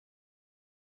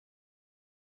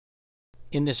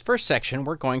In this first section,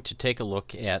 we're going to take a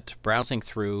look at browsing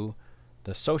through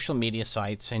the social media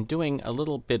sites and doing a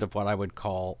little bit of what I would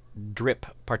call drip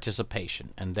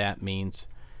participation. And that means,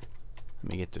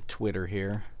 let me get to Twitter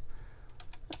here.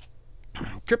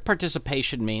 Drip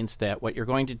participation means that what you're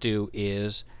going to do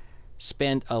is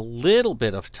spend a little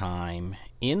bit of time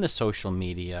in the social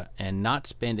media and not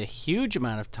spend a huge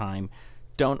amount of time.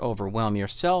 Don't overwhelm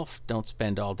yourself. Don't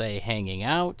spend all day hanging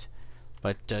out.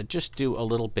 But just do a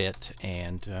little bit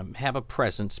and have a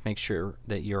presence. Make sure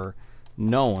that you're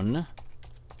known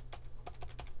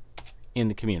in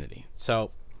the community.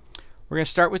 So we're going to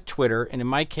start with Twitter. And in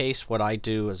my case, what I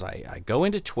do is I go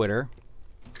into Twitter.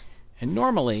 And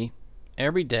normally,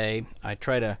 every day, I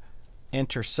try to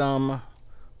enter some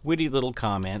witty little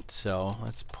comment. So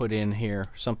let's put in here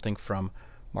something from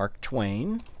Mark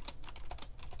Twain.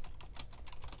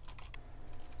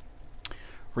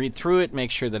 Read through it,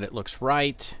 make sure that it looks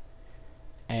right,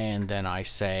 and then I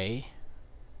say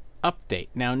update.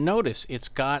 Now notice it's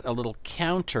got a little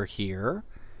counter here.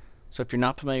 So if you're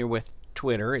not familiar with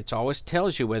Twitter, it always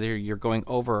tells you whether you're going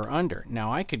over or under.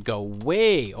 Now I could go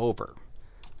way over.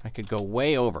 I could go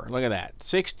way over. Look at that,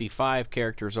 65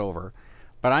 characters over.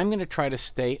 But I'm going to try to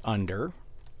stay under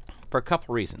for a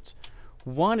couple reasons.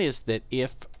 One is that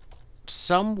if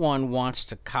someone wants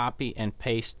to copy and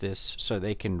paste this so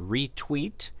they can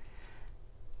retweet,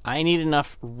 I need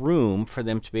enough room for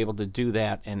them to be able to do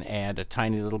that and add a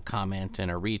tiny little comment and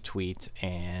a retweet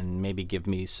and maybe give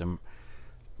me some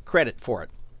credit for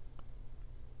it.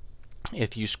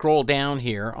 If you scroll down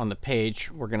here on the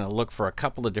page, we're going to look for a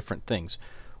couple of different things.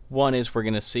 One is we're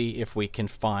going to see if we can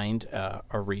find a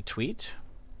retweet.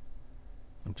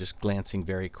 I'm just glancing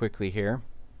very quickly here.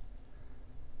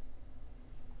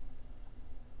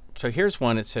 So here's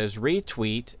one. It says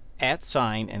retweet @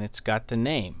 and it's got the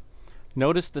name.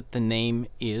 Notice that the name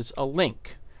is a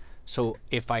link. So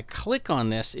if I click on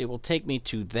this, it will take me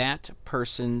to that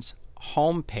person's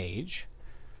home page.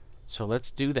 So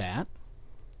let's do that.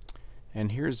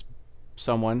 And here's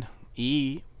someone,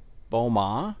 E.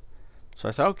 Boma. So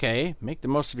I said, okay, make the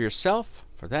most of yourself,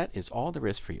 for that is all there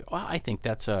is for you. Well, I think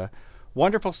that's a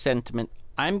wonderful sentiment.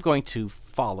 I'm going to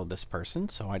follow this person,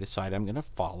 so I decide I'm going to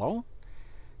follow.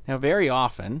 Now, very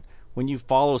often, when you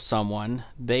follow someone,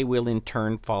 they will in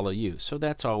turn follow you. So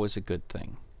that's always a good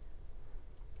thing.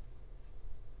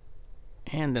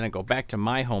 And then I go back to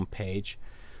my home page.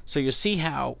 So you see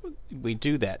how we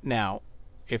do that. Now,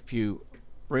 if you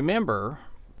remember,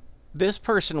 this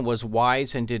person was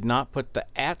wise and did not put the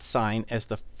 @ as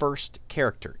the first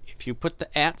character. If you put the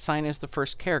 @ as the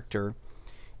first character,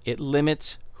 it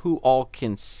limits who all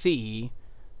can see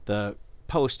the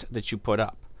post that you put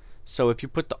up. So if you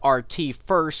put the RT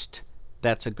first,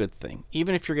 that's a good thing.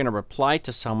 Even if you're going to reply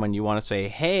to someone, you want to say,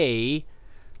 hey,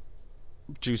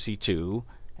 Juicy2,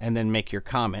 and then make your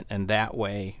comment. And that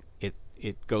way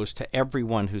it goes to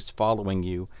everyone who's following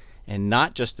you and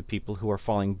not just the people who are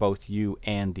following both you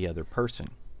and the other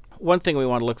person. One thing we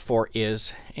want to look for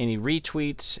is any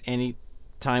retweets, any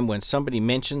time when somebody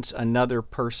mentions another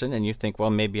person and you think, well,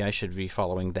 maybe I should be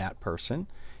following that person.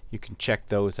 You can check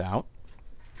those out.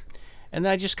 And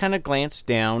then I just kind of glance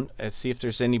down and see if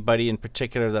there's anybody in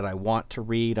particular that I want to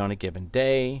read on a given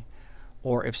day,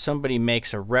 or if somebody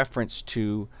makes a reference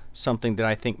to something that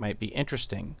I think might be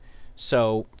interesting.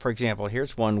 So, for example,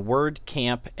 here's one,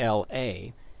 WordCamp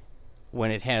LA.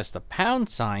 When it has the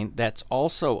 #, that's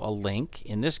also a link.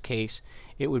 In this case,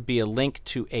 it would be a link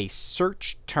to a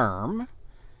search term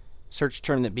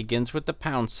that begins with the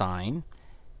 #.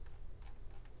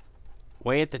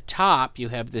 Way at the top, you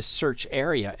have this search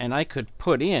area, and I could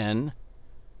put in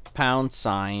 #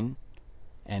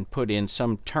 and put in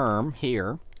some term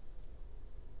here,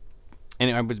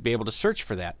 and I would be able to search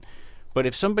for that. But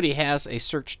if somebody has a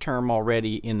search term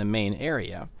already in the main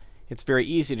area, it's very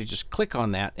easy to just click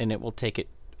on that, and it will take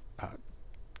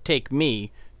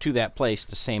me to that place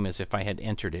the same as if I had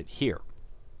entered it here.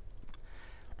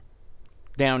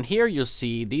 Down here you'll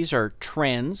see these are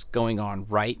trends going on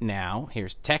right now.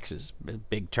 Here's Texas,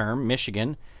 big term,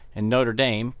 Michigan, and Notre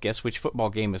Dame. Guess which football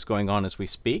game is going on as we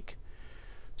speak?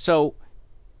 So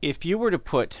if you were to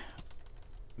put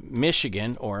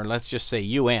Michigan, or let's just say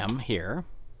UM here,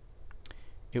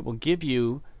 it will give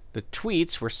you the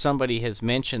tweets where somebody has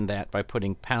mentioned that by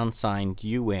putting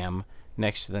 #UM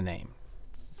next to the name.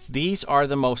 These are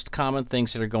the most common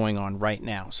things that are going on right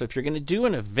now. So if you're going to do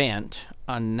an event,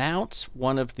 announce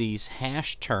one of these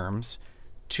hash terms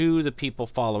to the people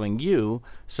following you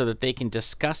so that they can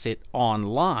discuss it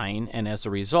online, and as a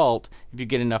result, if you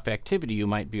get enough activity, you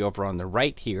might be over on the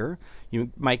right here.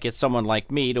 You might get someone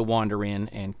like me to wander in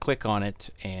and click on it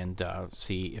and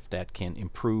see if that can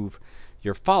improve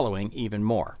you're following even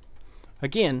more.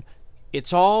 Again,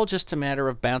 it's all just a matter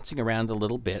of bouncing around a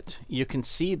little bit. You can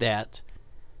see that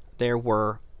there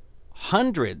were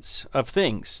hundreds of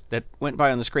things that went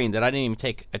by on the screen that I didn't even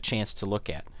take a chance to look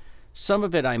at. Some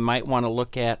of it I might want to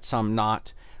look at, some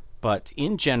not. But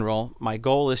in general, my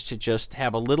goal is to just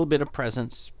have a little bit of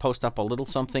presence, post up a little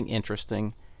something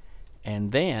interesting,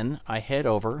 and then I head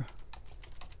over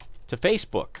to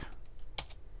Facebook.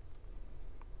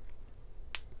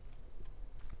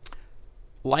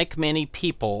 Like many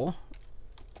people,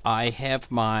 I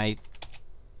have my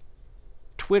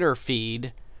Twitter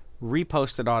feed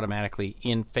reposted automatically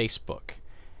in Facebook.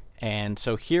 And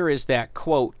so here is that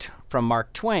quote from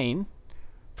Mark Twain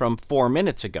from 4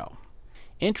 minutes ago.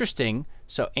 Interesting,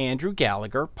 so Andrew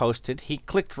Gallagher posted, he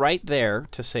clicked right there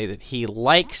to say that he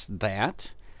likes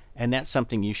that, and that's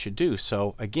something you should do.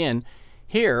 So again,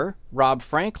 here, Rob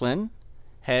Franklin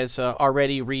has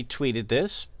already retweeted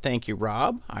this. Thank you,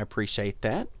 Rob. I appreciate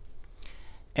that.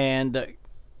 And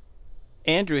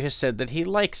Andrew has said that he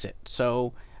likes it.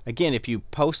 So again, if you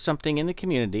post something in the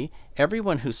community,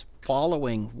 everyone who's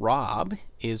following Rob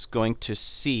is going to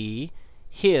see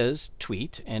his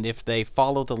tweet, and if they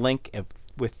follow the link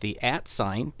with the @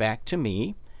 sign back to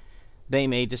me, they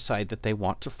may decide that they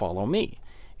want to follow me.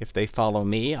 If they follow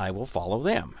me, I will follow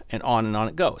them, and on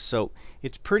it goes. So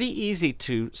it's pretty easy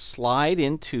to slide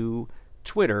into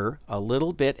Twitter a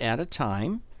little bit at a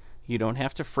time. You don't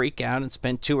have to freak out and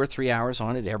spend 2 or 3 hours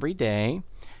on it every day.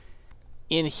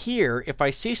 In here, if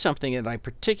I see something that I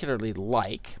particularly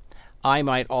like, I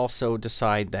might also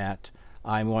decide that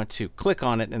I want to click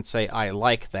on it and say I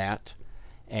like that,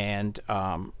 and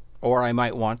or I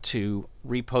might want to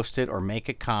repost it or make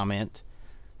a comment.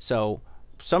 So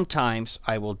sometimes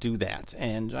I will do that,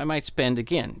 and I might spend,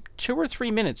 again, 2 or 3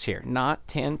 minutes here, not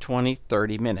 10, 20,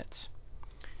 30 minutes.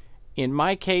 In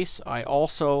my case, I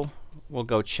also will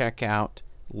go check out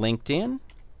LinkedIn.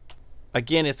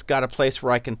 Again, it's got a place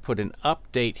where I can put an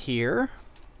update here,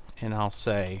 and I'll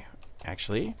say,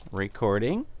 actually,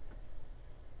 recording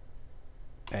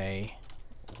a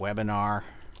webinar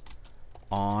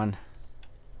on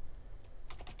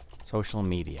social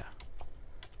media.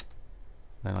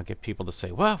 Then I'll get people to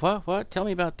say, what? Tell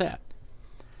me about that.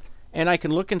 And I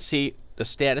can look and see the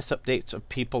status updates of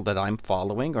people that I'm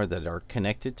following or that are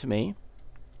connected to me.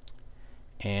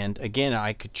 And again,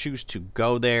 I could choose to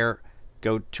go there,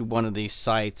 go to one of these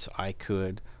sites. I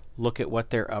could look at what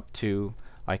they're up to.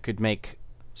 I could make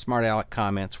smart aleck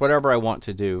comments, whatever I want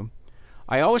to do.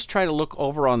 I always try to look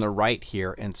over on the right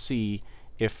here and see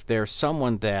if there's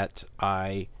someone that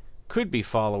I could be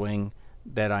following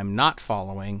that I'm not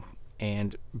following.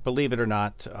 And believe it or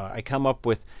not, I come up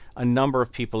with a number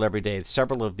of people every day.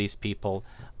 Several of these people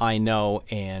I know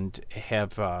and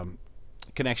have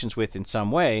connections with in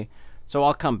some way. So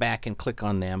I'll come back and click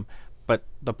on them. But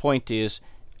the point is,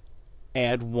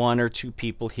 add 1 or 2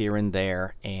 people here and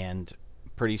there, and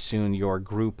pretty soon your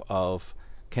group of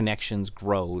connections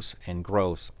grows and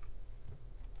grows.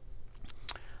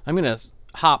 I'm going to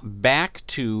hop back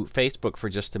to Facebook for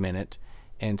just a minute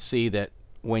and see that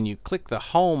when you click the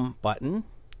home button,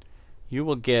 you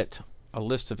will get a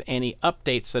list of any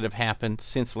updates that have happened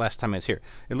since last time I was here.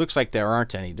 It looks like there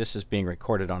aren't any. This is being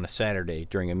recorded on a Saturday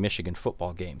during a Michigan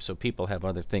football game, so people have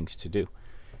other things to do.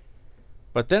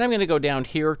 But then I'm going to go down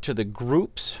here to the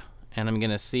groups, and I'm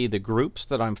going to see the groups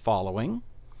that I'm following,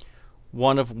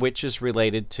 one of which is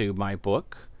related to my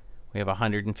book. We have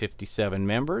 157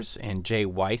 members, and Jay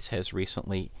Weiss has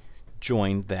recently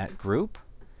joined that group.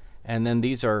 And then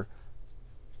these are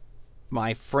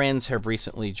my friends have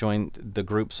recently joined the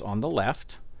groups on the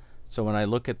left. So when I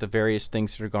look at the various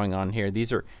things that are going on here,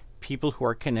 these are people who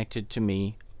are connected to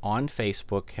me on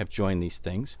Facebook have joined these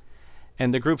things.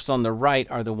 And the groups on the right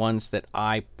are the ones that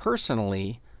I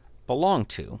personally belong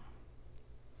to.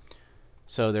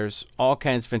 So there's all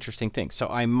kinds of interesting things. So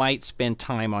I might spend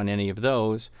time on any of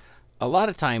those. A lot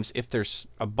of times, if there's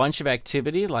a bunch of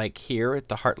activity, like here at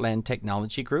the Heartland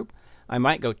Technology Group, I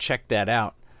might go check that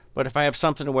out. But if I have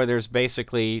something where there's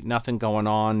basically nothing going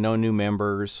on, no new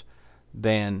members,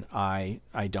 then I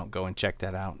don't go and check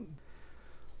that out.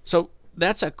 So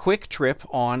that's a quick trip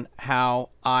on how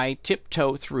I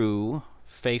tiptoe through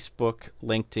Facebook,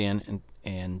 LinkedIn,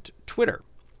 and Twitter.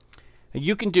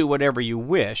 You can do whatever you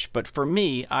wish, but for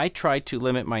me, I try to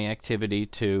limit my activity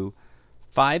to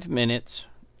 5 minutes,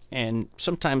 and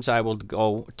sometimes I will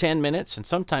go 10 minutes, and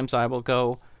sometimes I will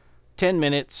go 10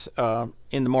 minutes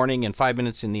in the morning and 5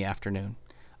 minutes in the afternoon.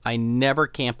 I never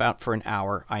camp out for an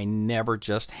hour. I never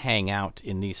just hang out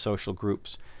in these social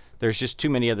groups. There's just too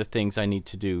many other things I need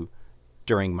to do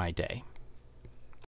during my day.